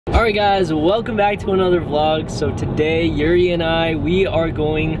Alright guys, welcome back to another vlog. So today, Yuri and I, we are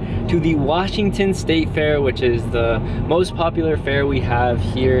going to the Washington State Fair, which is the most popular fair we have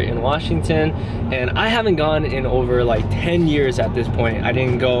here in Washington. And I haven't gone in over like 10 years at this point. I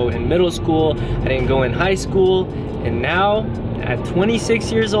didn't go in middle school, I didn't go in high school, and now at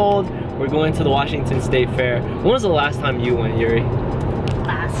 26 years old, we're going to the Washington State Fair. When was the last time you went, Yuri?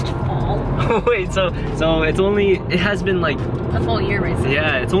 Last fall. Wait, so it has been like a full year, right?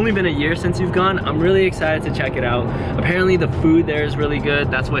 Yeah, it's only been a year since you've gone. I'm really excited to check it out. Apparently the food there is really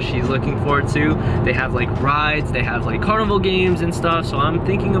good. That's what she's looking forward to. They have like rides, they have like carnival games and stuff. So I'm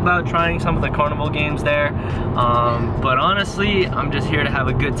thinking about trying some of the carnival games there. But honestly, I'm just here to have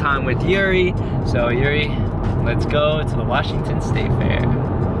a good time with Yuri. So Yuri, let's go to the Washington State Fair.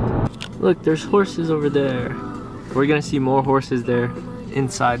 Look, there's horses over there. We're gonna see more horses there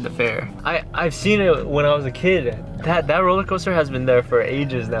inside the fair. I've seen it when I was a kid. That roller coaster has been there for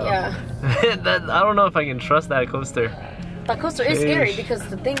ages now. Yeah. I don't know if I can trust that coaster. That coaster is scary because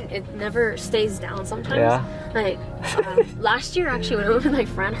the thing, it never stays down sometimes. Yeah. Like last year actually when I went with my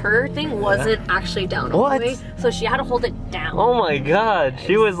friend, her thing wasn't actually down all the way. So she had to hold it down. Oh my god,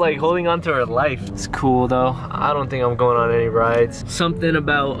 she was like holding on to her life. It's cool though. I don't think I'm going on any rides. Something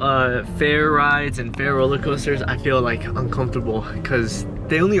about fair rides and fair roller coasters, I feel like uncomfortable because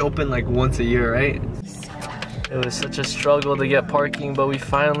they only open like once a year, right? It was such a struggle to get parking, but we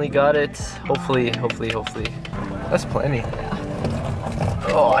finally got it. Hopefully. That's plenty.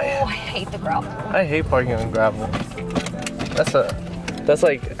 Oh, I hate the gravel. I hate parking on gravel. That's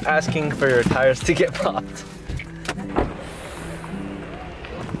like asking for your tires to get popped.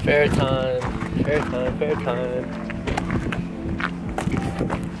 Fair time.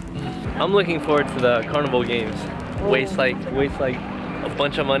 I'm looking forward to the carnival games. Waste like a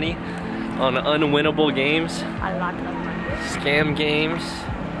bunch of money on unwinnable games. A lot of money. Scam games.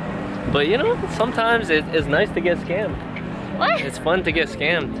 But you know, sometimes it's nice to get scammed. What? It's fun to get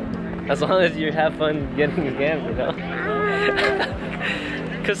scammed. As long as you have fun getting scammed, you know?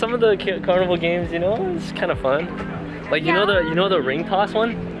 Cause some of the carnival games, you know, it's kind of fun. Like you know the ring toss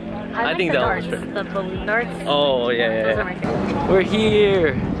one? I think that one's good. The balloon darts. Oh yeah. Those are my favorite. We're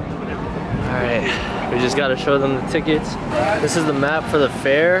here. Alright. We just gotta show them the tickets. This is the map for the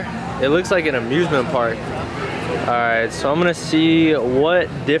fair. It looks like an amusement park. Alright, so I'm gonna see what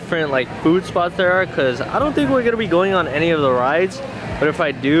different like food spots there are, because I don't think we're gonna be going on any of the rides, but if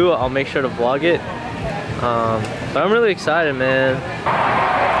I do, I'll make sure to vlog it. But I'm really excited, man.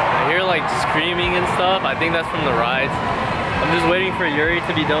 I hear like screaming and stuff. I think that's from the rides. I'm just waiting for Yuri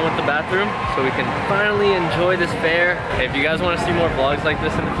to be done with the bathroom so we can finally enjoy this fair. Hey, if you guys want to see more vlogs like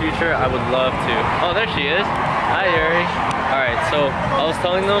this in the future, I would love to. Oh, there she is. Hi, Yuri. Alright, so I was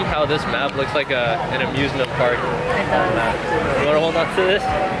telling them how this map looks like an amusement park. It does. You want to hold on to this?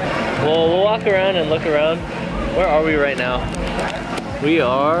 Well, we'll walk around and look around. Where are we right now? We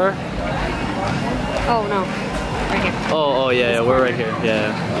are... Oh, no. Right here. Oh yeah, we're right here.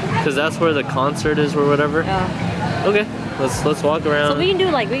 Yeah. Because that's where the concert is or whatever. Yeah. Okay, let's walk around. So we can do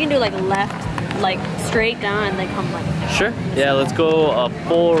like left, like straight down and then come like... Sure. Yeah, let's go a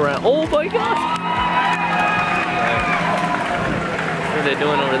full round. Oh my gosh! What are they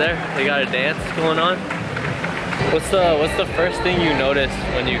doing over there? They got a dance going on. What's the first thing you notice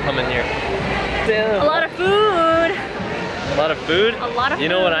when you come in here? Damn. A lot of food. A lot of food? A lot of food. You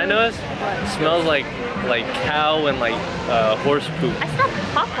know what I noticed? It smells like cow and like horse poop. I smell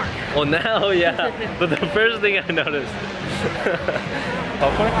popcorn. Well now, yeah. But the first thing I noticed.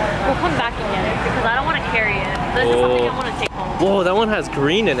 Popcorn? We'll come back and get it because I don't want to carry it. This is something I want to take home. Whoa, that one has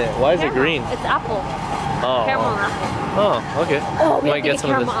green in it. Why is it green? It's apple. Oh. Caramel apple. Oh, okay. Oh, we might get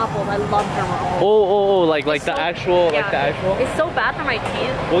some caramel of this. apples. I love caramel apples. Oh, like the actual, yeah, like the actual. It's so bad for my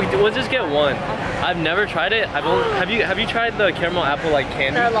teeth. We'll just get one. I've never tried it. Have you tried the caramel apple like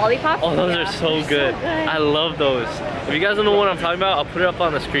candy? The lollipops? Oh, those are so good. I love those. If you guys don't know what I'm talking about, I'll put it up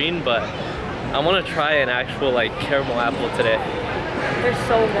on the screen. But I want to try an actual like caramel apple today. They're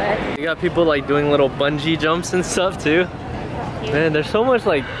so good. You got people like doing little bungee jumps and stuff too. Man, there's so much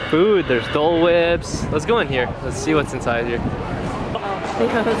like food. There's Dole Whips. Let's go in here. Let's see what's inside here.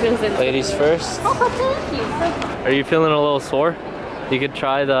 Ladies first. Oh, thank you. Are you feeling a little sore? You could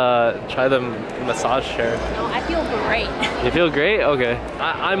try the massage chair. No, I feel great. You feel great? Okay.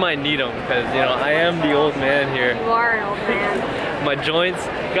 I might need them because you know I am the old man here. You are an old man. My joints,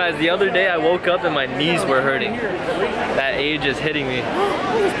 guys. The other day I woke up and my knees were hurting. That age is hitting me.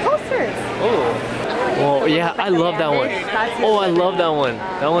 Oh, there's posters. Oh. Well, yeah, I love that one. Oh, I love that one.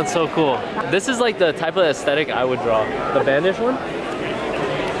 That one's so cool. This is like the type of aesthetic I would draw. The bandage one?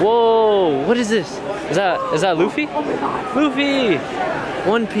 Whoa, what is this? Is that Luffy? Luffy!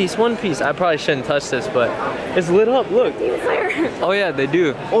 One Piece, One Piece. I probably shouldn't touch this, but it's lit up. Look. Oh yeah, they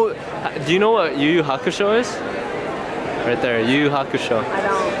do. Oh, do you know what Yu Yu Hakusho is? Right there, Yu Yu Hakusho. I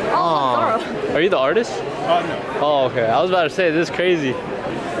don't. Oh, are you the artist? No. Oh, okay. I was about to say this is crazy.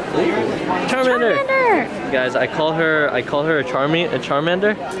 Charmander. Guys, I call her a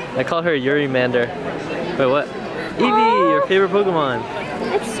Charmander. I call her Yurimander. Wait, what? Eevee, your favorite Pokemon.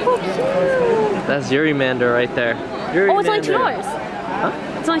 It's so cute. That's Yurimander right there. Yurimander. Oh, it's only $2. Huh?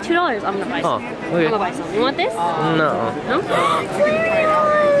 It's only $2. I'm gonna buy some. Okay. I'm gonna buy some. You want this? No. No?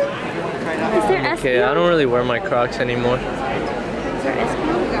 Is there SP? Okay, I don't really wear my Crocs anymore. Is there SP?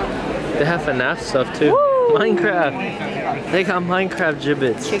 They have FNAF stuff too. Woo! Minecraft. They got Minecraft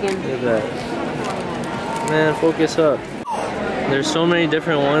gibbets. Chicken. Look at that. Man, focus up. There's so many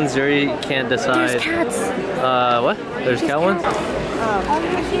different ones, Yuri can't decide. There's cats. What? There's cat ones?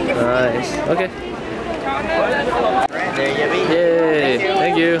 Nice. Okay. Yay.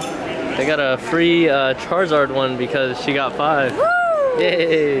 Thank you. They got a free Charizard one because she got 5. Woo!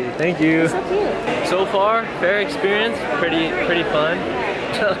 Yay. Thank you. So cute. So far, fair experience. Pretty fun.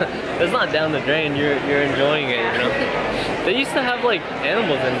 It's not down the drain. You're enjoying it, you know. They used to have like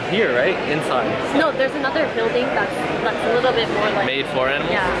animals in here, right? Inside. No, there's another building that's a little bit more like Made for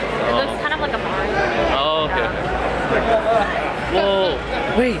animals? Yeah. It looks kind of like a barn. Oh, okay. Whoa.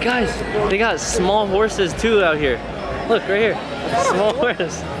 Wait, guys. They got small horses too out here. Look, right here. Small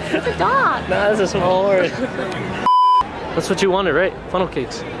horse. It's a dog. Nah, it's a small horse. That's what you wanted, right? Funnel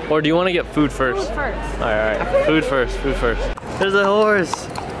cakes. Or do you want to get food first? Food first. Alright. Food first. Food first. There's a horse.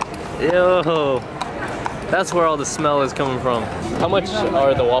 Yo. That's where all the smell is coming from. How much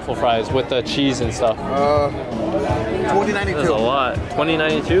are the waffle fries with the cheese and stuff? $20.92. That's a lot.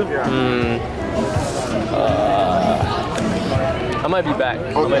 $20.92? Yeah. I might be back.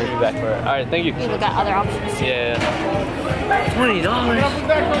 Okay. I might be back for it. Alright, thank you. We got other options. Yeah. $20?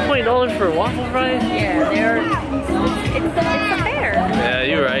 $20 for waffle fries? Yeah, it's the fair. Yeah,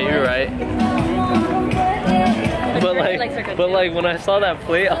 you're right. But like when I saw that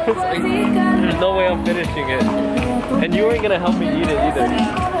plate, I was like, there's no way I'm finishing it. And you weren't gonna help me eat it either.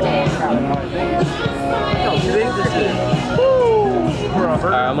 How big this is.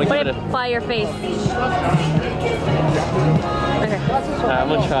 Alright, I'm gonna Put get it. by your face. Okay. Alright, I'm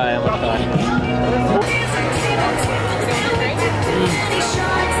gonna try.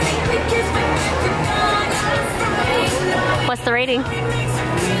 What's the rating?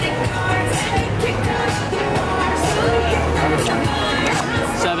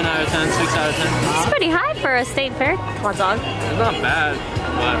 7 out of 10, 6 out of 10. It's pretty high for a state fair hot dog. It's not bad,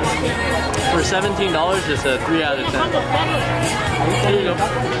 but for $17, it's a 3 out of 10. Here you go.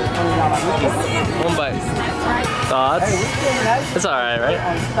 One bite. Thoughts? It's alright, right?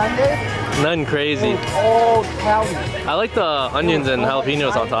 Nothing crazy. I like the onions and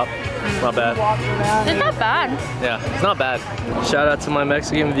jalapenos on top. Not bad. It's not bad. Yeah, it's not bad. Shout out to my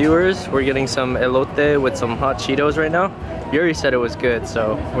Mexican viewers. We're getting some elote with some hot Cheetos right now. Yuri said it was good,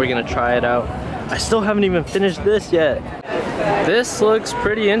 so we're gonna try it out. I still haven't even finished this yet. This looks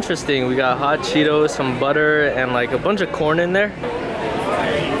pretty interesting. We got hot Cheetos, some butter, and like a bunch of corn in there.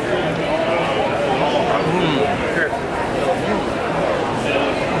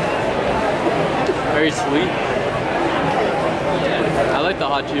 Very sweet. I like the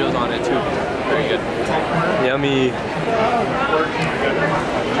hot Cheetos on it too. Very good. Yummy.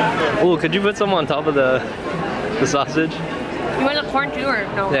 Oh, could you put some on top of the sausage? You want the corn too or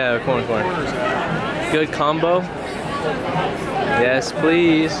no? Yeah, corn. Good combo. Yes,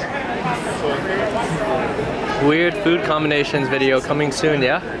 please. Weird food combinations video coming soon,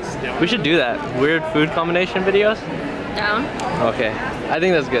 yeah? We should do that. Weird food combination videos? Down. Okay. I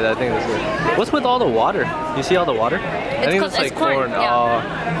think that's good. What's with all the water? You see all the water? I think it's like corn. Yeah.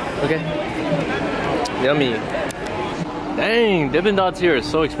 Oh, okay. Yummy. Dang, Dippin' Dots here is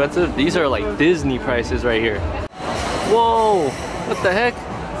so expensive. These are like Disney prices right here. Whoa, what the heck?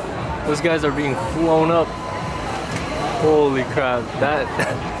 Those guys are being flown up. Holy crap,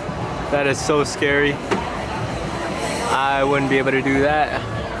 that is so scary. I wouldn't be able to do that.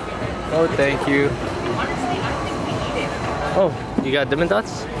 Oh, thank you. Oh, you got Dippin'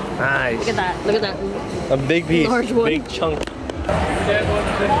 Dots? Nice. Look at that. A big piece, Large one. big chunk.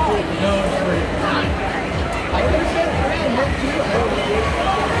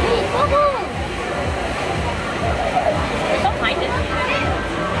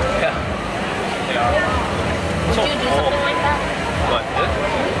 Would you do something like that? What, this?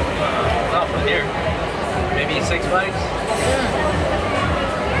 Not from here. Maybe 6 bites?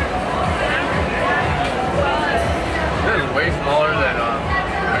 This is way smaller than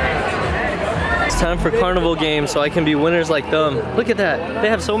time for carnival games so I can be winners like them. Look at that. They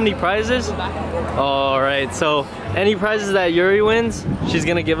have so many prizes. Alright, so any prizes that Yuri wins, she's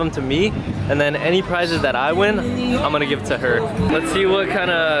gonna give them to me. And then any prizes that I win, I'm gonna give to her. Let's see what kind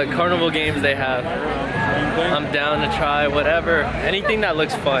of carnival games they have. I'm down to try whatever. Anything that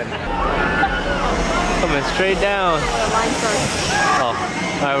looks fun. Coming straight down. Oh,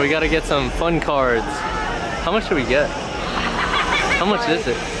 alright, we gotta get some fun cards. How much should we get? How much is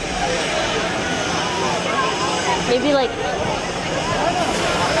it? Maybe like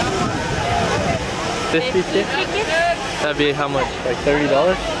 50 tickets? That'd be how much? Like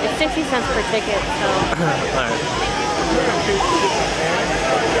 $30? It's 60 cents per ticket, so. Alright.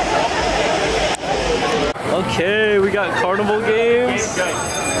 Okay, we got carnival games.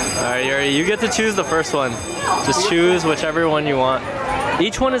 Alright, Yuri, you get to choose the first one. Just choose whichever one you want.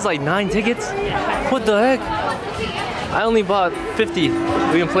 Each one is like 9 tickets? What the heck? I only bought 50.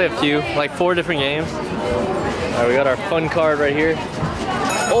 We can play a few, like 4 different games. Alright, we got our fun card right here.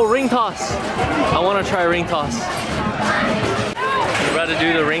 Oh, ring toss. I want to try ring toss. We're about to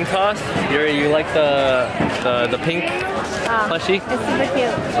do the ring toss. Yuri, you like the pink plushie? It's super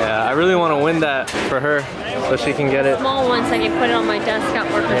cute. Yeah, I really want to win that for her so she can get it. Small ones, I can put it on my desk at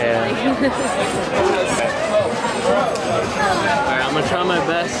work or something. Alright, I'm gonna try my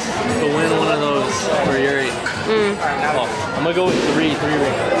best to win one of those for Yuri. Oh, I'm gonna go with three rings.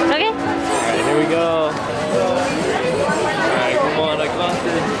 Okay. Alright, here we go. Alright, come on, I got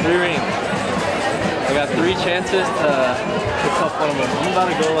this. 3 rings. I got 3 chances to pick up one of them. I'm about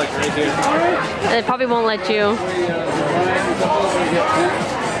to go like right here. They probably won't let you.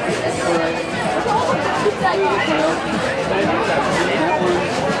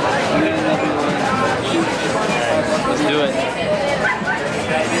 Let's do it.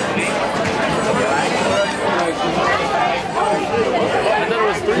 I thought it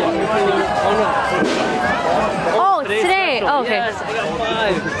was 3. Oh no. Oh, it's today. Oh, okay. Yes, I got 5.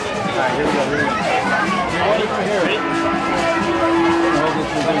 Alright, here we go. Ready?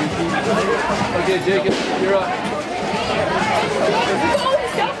 Okay, Jacob, you're up.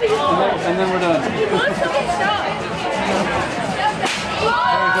 And then we're done.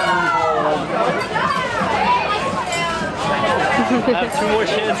 I have 2 more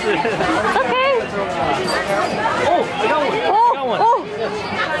chances. Okay. Oh, I got one. Oh, I got one. oh.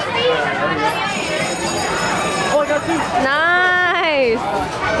 Oh, I got 2. Nice. I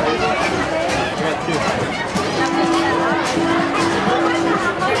got 2.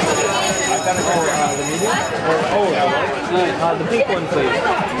 The medium? Oh, the pink one, please.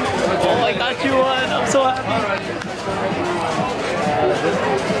 Oh, I got you one. I'm so happy.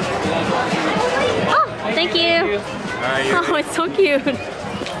 Oh, thank you. Oh, it's so cute.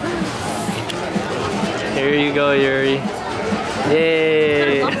 Here you go, Yuri.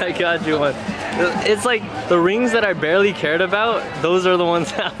 Yay! I got you one. It's like the rings that I barely cared about, those are the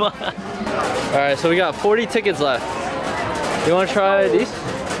ones I bought. Alright, so we got 40 tickets left. You want to try these?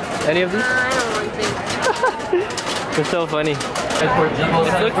 Any of these? I don't want to. They're so funny.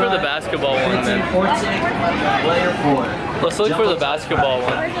 Let's look for the basketball one then. Let's look for the basketball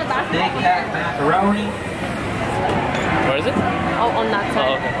one. Where's the basketball? Where is it? Oh, on that side.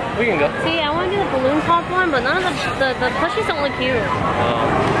 Oh, okay. We can go. See, I want to do the balloon pop one, but none of the plushies don't look cute.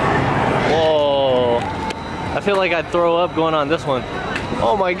 Whoa. I feel like I'd throw up going on this one.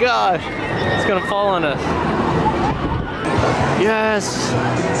 Oh my gosh. It's gonna fall on us. Yes.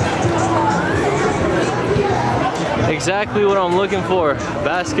 Exactly what I'm looking for.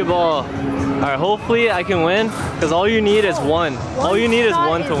 Basketball. Alright, hopefully I can win, because all you need is one. All you need is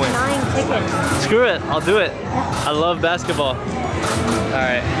one to win. 9 tickets. Screw it, I'll do it. I love basketball.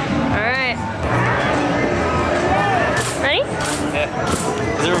 Alright. Alright. Ready? Yeah.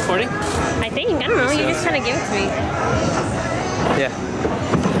 Is it recording? I think. I don't know. You just kind of give it to me. Yeah.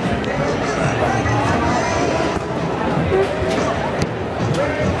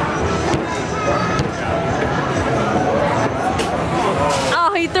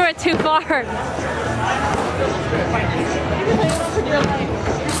 Oh, you threw it too far.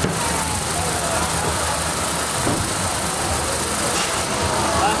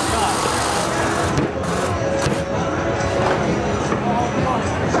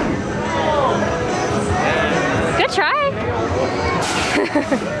 Good try.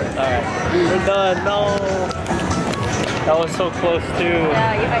 Alright, we're done. No. That was so close too.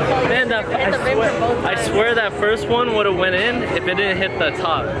 Yeah, Man, that, I swear that first one would have went in if it didn't hit the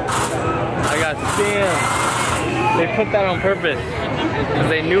top. I got scammed. They put that on purpose because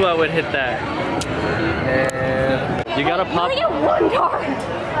they knew I would hit that. And you gotta pop. You only get one dart.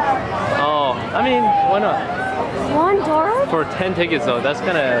 Oh, I mean, why not? One dart? For 10 tickets though, that's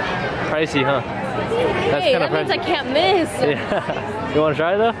kind of pricey, huh? That's Hey, kind that of means I can't miss. Yeah. You want to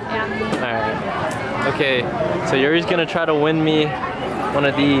try though? Yeah. Alright. Okay, so Yuri's gonna try to win me one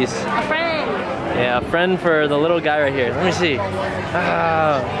of these. A friend. Yeah, a friend for the little guy right here. Let me see.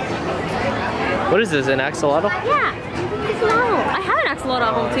 Ah. What is this, an axolotl? Yeah. No, I have an axolotl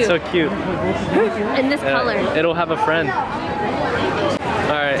at home too. So cute. In this color. It'll have a friend.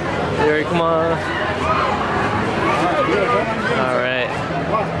 Alright, Yuri, come on. Alright.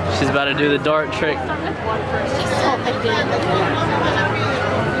 She's about to do the dart trick.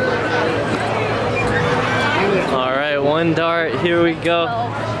 Alright, one dart. Here we go.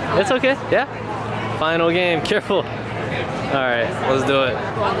 It's okay. Yeah. Final game. Careful. Alright, let's do it.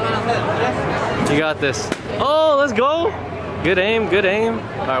 You got this. Oh, let's go. Good aim, good aim.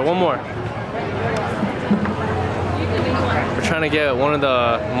 Alright, one more. We're trying to get one of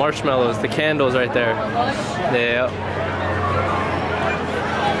the marshmallows, the candles right there. Yeah.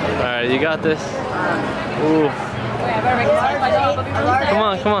 Alright, you got this. Ooh. Come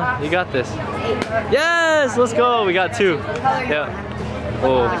on, come on. You got this. Yes, let's go. We got two. Yeah.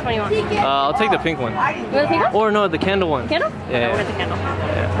 Oh. Which one you want? I'll take the pink one. You want the pink one? Or no, the candle one. Candle? Yeah. I want the candle.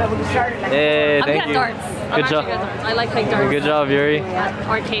 Yeah. Hey, I'm thank good you. at darts. Good job. I like playing darts. Good job, Yuri.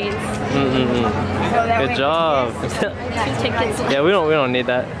 Arcades. Good job. Tickets. Yeah, we don't need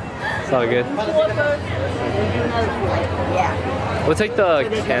that. It's all good. We'll take the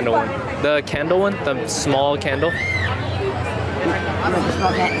candle one. The candle one, the small candle.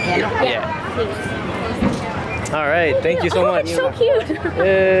 Yeah. All right, thank you so much. It's so cute.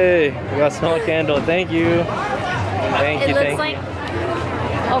 Hey, we got a small candle. Thank you. Thank you. It looks like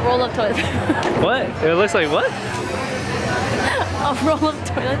a roll of toilet paper. What? It looks like what? A roll of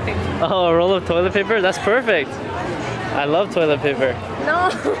toilet paper. Oh, a roll of toilet paper? That's perfect. I love toilet paper. No.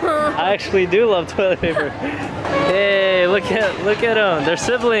 I actually do love toilet paper. Hey, look at them. They're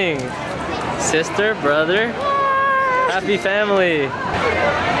siblings. Sister, brother, happy family.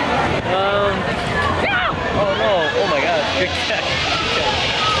 Oh no, oh my gosh, good catch.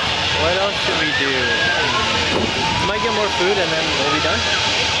 What else should we do? We might get more food and then we'll be done.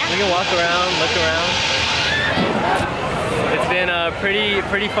 We can walk around, look around. It's been a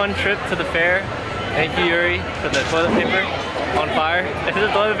pretty fun trip to the fair. Thank you, Yuri, for the toilet paper on fire. It's the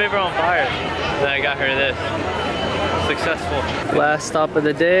toilet paper on fire. And I got her this. Successful. Last stop of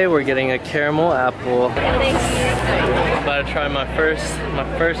the day, we're getting a caramel apple. I'm about to try my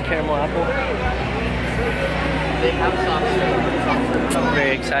first caramel apple.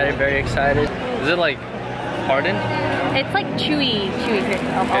 Very excited, very excited. Is it like hardened? It's like chewy here.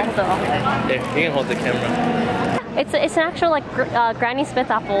 I'll hold it. Here, you can hold the camera. It's an actual like Granny Smith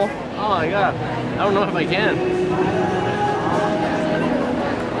apple. Oh my god, I don't know if I can.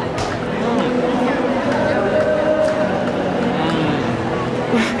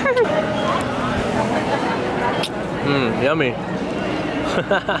 Yummy.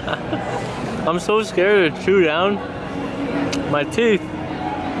 I'm so scared to chew down my teeth.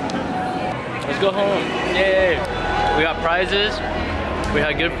 Let's go home. Yay! We got prizes, we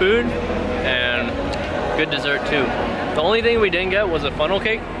had good food, and good dessert too. The only thing we didn't get was a funnel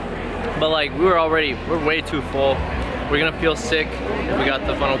cake, but like we're way too full. We're gonna feel sick if we got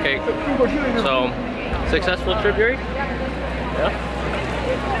the funnel cake. So, successful trip, Yuri? Yeah?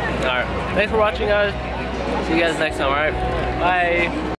 Alright, thanks for watching guys. See you guys next time, alright? Bye!